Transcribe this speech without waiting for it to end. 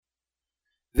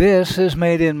This is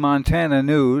Made in Montana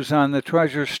News on the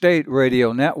Treasure State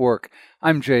Radio Network.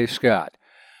 I'm Jay Scott.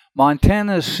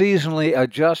 Montana's seasonally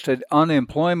adjusted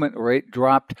unemployment rate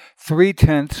dropped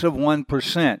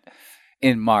 0.3%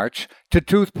 in March to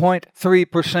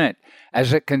 2.3%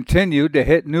 as it continued to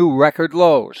hit new record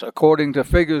lows, according to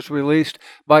figures released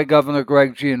by Governor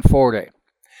Greg Gianforte.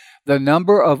 The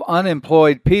number of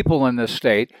unemployed people in the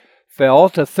state fell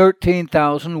to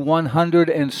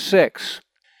 13,106.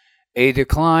 A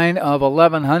decline of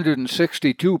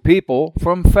 1,162 people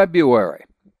from February.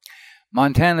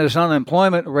 Montana's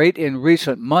unemployment rate in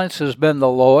recent months has been the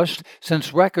lowest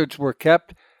since records were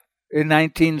kept in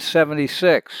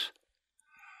 1976.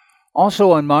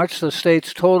 Also in March, the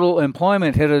state's total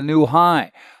employment hit a new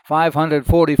high,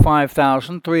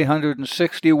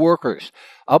 545,360 workers,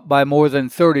 up by more than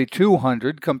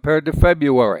 3,200 compared to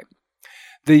February.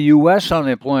 The U.S.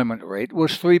 unemployment rate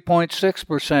was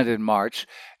 3.6% in March,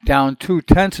 down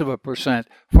 0.2%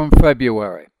 from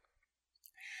February.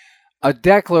 A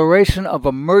declaration of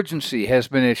emergency has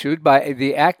been issued by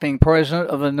the acting president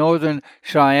of the Northern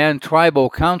Cheyenne Tribal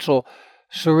Council,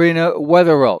 Serena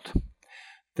Weatherelt.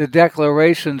 The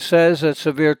declaration says that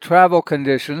severe travel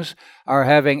conditions are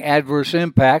having adverse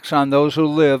impacts on those who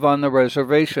live on the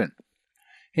reservation.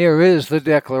 Here is the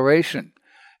declaration.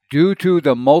 Due to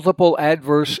the multiple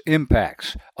adverse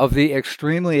impacts of the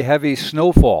extremely heavy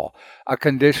snowfall, a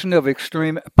condition of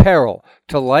extreme peril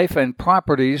to life and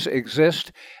properties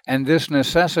exists, and this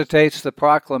necessitates the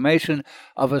proclamation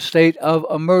of a state of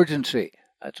emergency.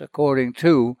 That's according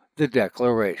to the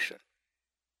declaration.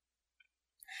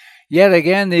 Yet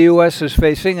again, the U.S. is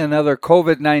facing another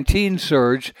COVID-19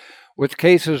 surge, with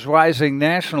cases rising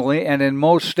nationally and in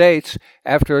most states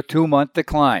after a 2-month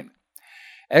decline.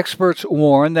 Experts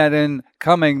warn that in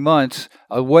coming months,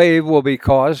 a wave will be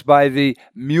caused by the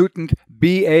mutant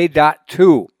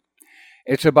BA.2.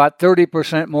 It's about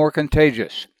 30% more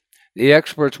contagious. The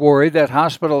experts worry that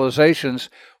hospitalizations,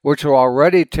 which are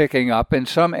already ticking up in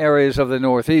some areas of the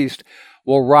Northeast,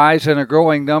 will rise in a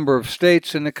growing number of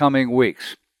states in the coming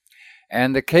weeks.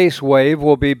 And the case wave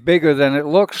will be bigger than it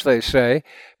looks, they say,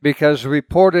 because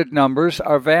reported numbers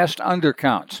are vast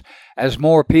undercounts, as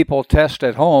more people test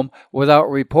at home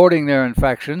without reporting their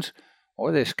infections,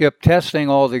 or they skip testing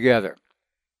altogether.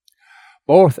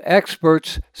 Both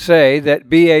experts say that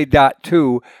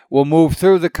BA.2 will move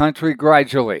through the country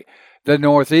gradually. The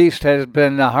Northeast has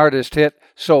been the hardest hit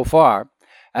so far.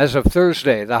 As of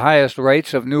Thursday, the highest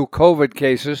rates of new COVID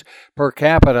cases per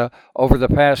capita over the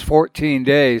past 14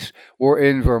 days were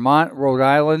in Vermont, Rhode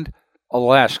Island,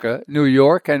 Alaska, New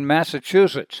York, and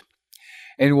Massachusetts.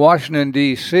 In Washington,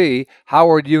 D.C.,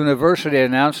 Howard University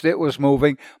announced it was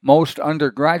moving most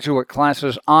undergraduate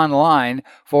classes online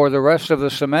for the rest of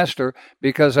the semester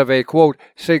because of a, quote,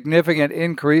 significant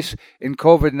increase in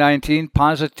COVID-19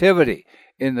 positivity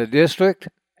in the district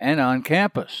and on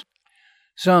campus.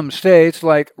 Some states,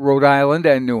 like Rhode Island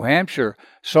and New Hampshire,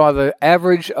 saw the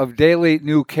average of daily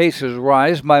new cases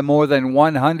rise by more than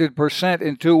 100%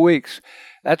 in 2 weeks.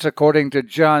 That's according to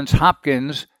Johns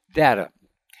Hopkins data.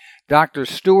 Dr.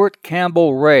 Stuart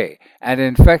Campbell Ray, an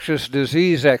infectious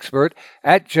disease expert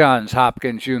at Johns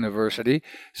Hopkins University,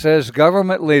 says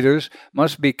government leaders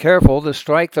must be careful to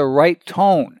strike the right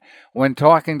tone when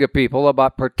talking to people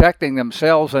about protecting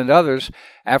themselves and others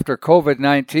after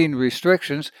COVID-19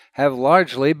 restrictions have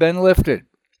largely been lifted.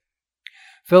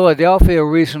 Philadelphia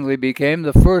recently became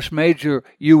the first major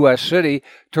U.S. city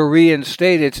to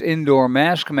reinstate its indoor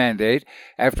mask mandate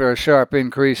after a sharp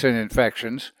increase in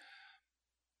infections.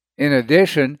 In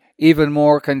addition, even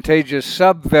more contagious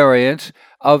subvariants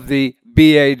of the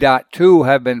BA.2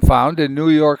 have been found in New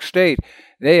York State.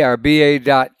 They are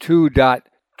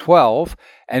BA.2.12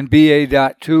 and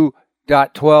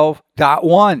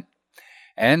BA.2.12.1.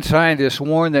 And scientists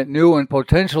warn that new and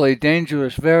potentially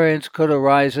dangerous variants could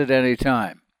arise at any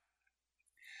time.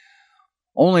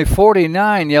 Only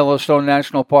 49 Yellowstone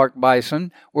National Park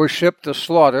bison were shipped to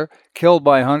slaughter, killed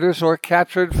by hunters, or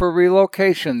captured for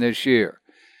relocation this year,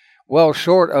 well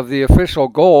short of the official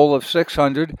goal of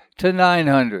 600 to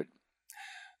 900.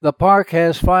 The park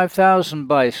has 5,000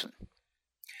 bison.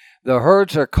 The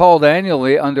herds are culled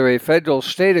annually under a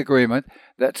federal-state agreement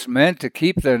that's meant to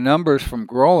keep their numbers from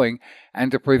growing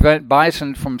and to prevent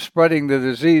bison from spreading the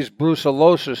disease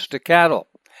brucellosis to cattle.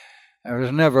 There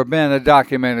has never been a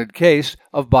documented case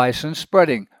of bison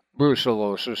spreading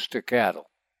brucellosis to cattle.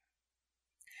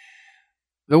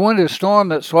 The winter storm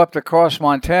that swept across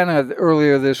Montana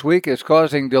earlier this week is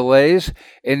causing delays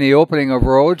in the opening of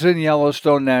roads in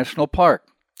Yellowstone National Park.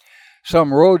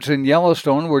 Some roads in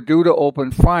Yellowstone were due to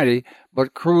open Friday,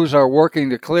 but crews are working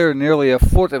to clear nearly a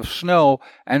foot of snow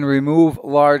and remove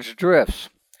large drifts.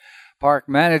 Park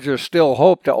managers still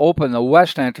hope to open the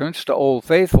west entrance to Old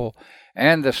Faithful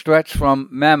and the stretch from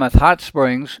Mammoth Hot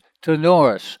Springs to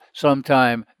Norris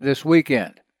sometime this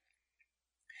weekend.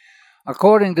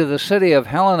 According to the City of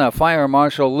Helena Fire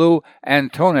Marshal Lou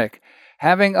Antonik,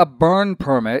 having a burn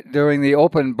permit during the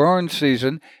open burn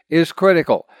season is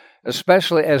critical,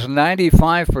 especially as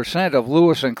 95% of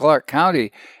Lewis and Clark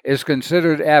County is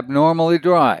considered abnormally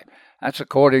dry. That's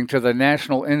according to the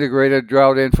National Integrated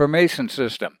Drought Information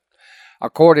System.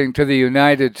 According to the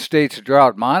United States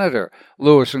Drought Monitor,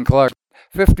 Lewis and Clark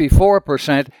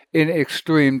 54% in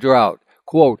extreme drought.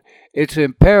 Quote, "It's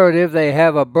imperative they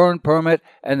have a burn permit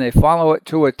and they follow it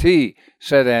to a T,"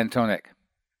 said Antonik.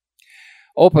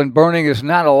 Open burning is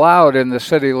not allowed in the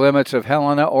city limits of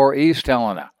Helena or East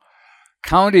Helena.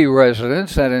 County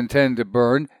residents that intend to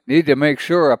burn need to make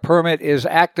sure a permit is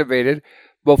activated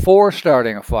before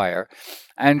starting a fire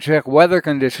and check weather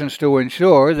conditions to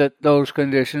ensure that those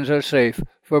conditions are safe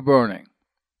for burning.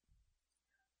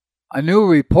 A new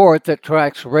report that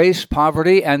tracks race,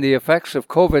 poverty, and the effects of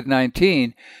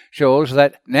COVID-19 shows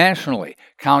that nationally,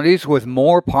 counties with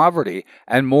more poverty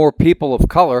and more people of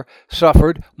color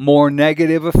suffered more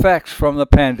negative effects from the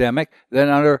pandemic than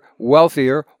other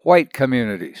wealthier white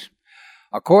communities.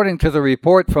 According to the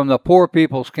report from the Poor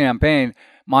People's Campaign,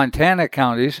 Montana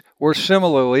counties were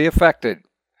similarly affected.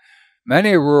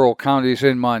 Many rural counties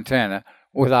in Montana,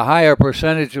 with a higher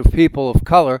percentage of people of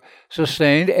color,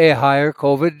 sustained a higher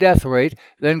COVID death rate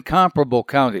than comparable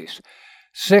counties.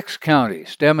 6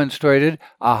 counties demonstrated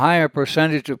a higher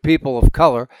percentage of people of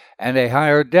color and a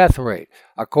higher death rate.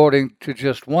 According to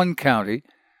just one county,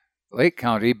 Lake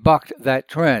County bucked that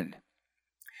trend.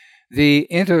 The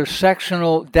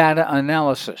intersectional data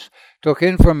analysis took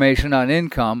information on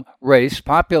income, race,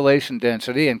 population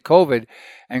density, and COVID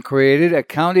and created a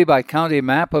county-by-county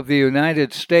map of the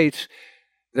United States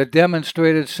that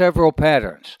demonstrated several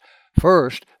patterns.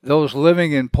 First, those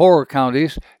living in poorer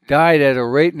counties died at a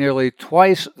rate nearly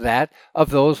twice that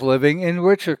of those living in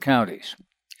richer counties.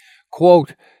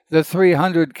 Quote, "The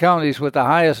 300 counties with the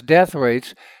highest death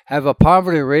rates have a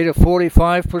poverty rate of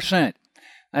 45%.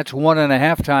 That's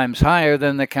 1.5 times higher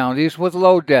than the counties with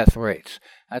low death rates."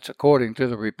 That's according to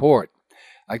the report.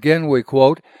 Again, we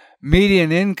quote,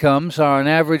 "Median incomes are on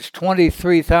average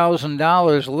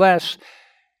 $23,000 less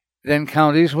than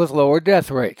counties with lower death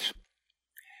rates.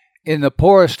 In the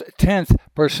poorest 10th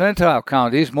percentile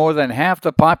counties, more than half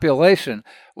the population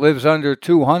lives under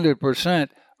 200%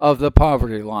 of the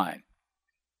poverty line."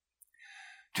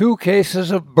 2 cases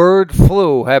of bird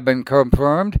flu have been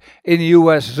confirmed in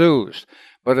U.S. zoos,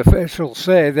 but officials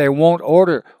say they won't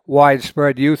order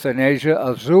widespread euthanasia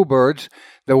of zoo birds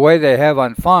the way they have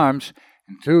on farms,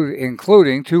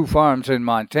 including 2 farms in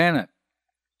Montana.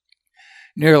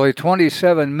 Nearly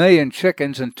 27 million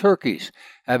chickens and turkeys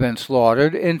have been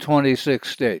slaughtered in 26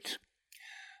 states.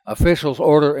 Officials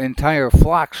order entire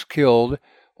flocks killed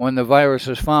when the virus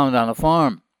is found on a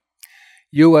farm.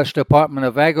 U.S. Department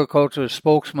of Agriculture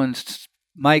spokesman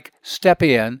Mike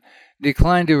Stepien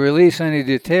declined to release any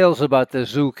details about the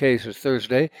zoo cases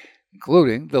Thursday,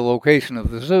 including the location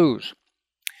of the zoos.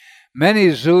 Many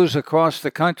zoos across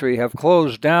the country have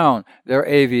closed down their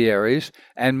aviaries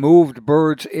and moved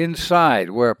birds inside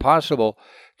where possible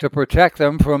to protect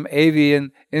them from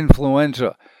avian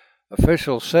influenza.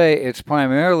 Officials say it's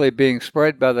primarily being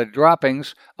spread by the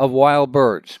droppings of wild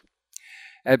birds.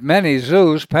 At many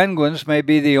zoos, penguins may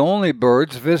be the only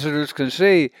birds visitors can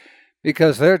see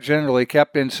because they're generally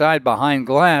kept inside behind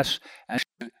glass and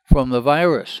from the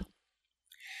virus.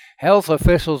 Health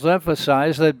officials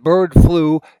emphasize that bird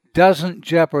flu doesn't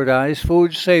jeopardize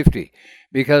food safety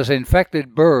because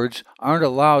infected birds aren't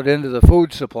allowed into the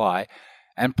food supply,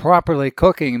 and properly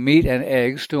cooking meat and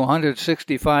eggs to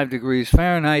 165 degrees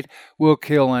Fahrenheit will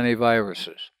kill any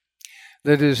viruses.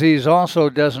 The disease also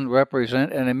doesn't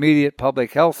represent an immediate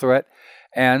public health threat,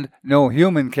 and no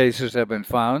human cases have been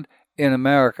found in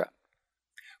America.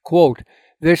 Quote,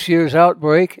 "This year's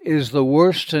outbreak is the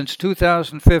worst since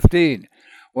 2015,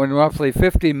 when roughly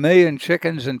 50 million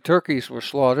chickens and turkeys were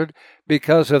slaughtered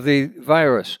because of the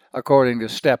virus," according to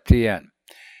Stepien.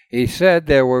 He said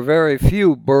there were very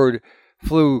few bird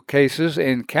flu cases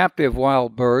in captive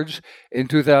wild birds in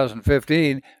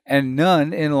 2015 and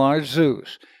none in large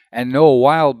zoos, and no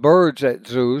wild birds at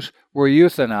zoos were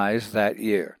euthanized that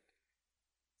year.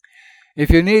 If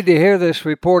you need to hear this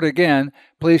report again,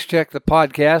 please check the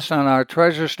podcast on our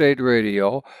Treasure State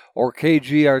Radio or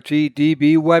KGRT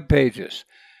DB web pages.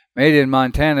 Made in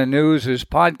Montana News is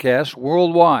podcast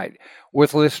worldwide.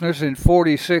 with listeners in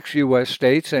 46 U.S.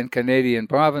 states and Canadian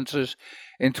provinces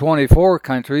in 24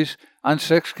 countries on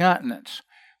 6 continents.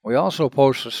 We also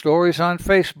post the stories on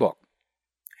Facebook.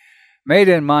 Made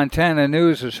in Montana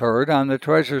News is heard on the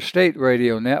Treasure State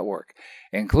Radio Network,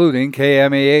 including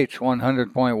KMEH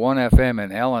 100.1 FM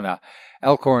in Helena,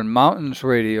 Elkhorn Mountains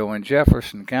Radio in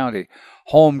Jefferson County,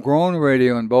 Homegrown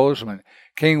Radio in Bozeman,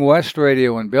 King West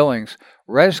Radio in Billings,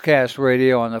 Rescast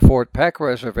Radio on the Fort Peck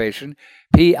Reservation,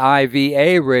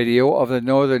 PIVA Radio of the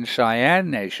Northern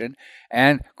Cheyenne Nation,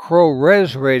 and Crow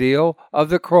Res Radio of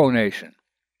the Crow Nation.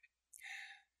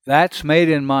 That's Made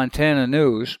in Montana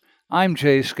News. I'm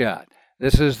Jay Scott.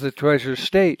 This is the Treasure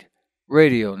State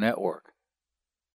Radio Network.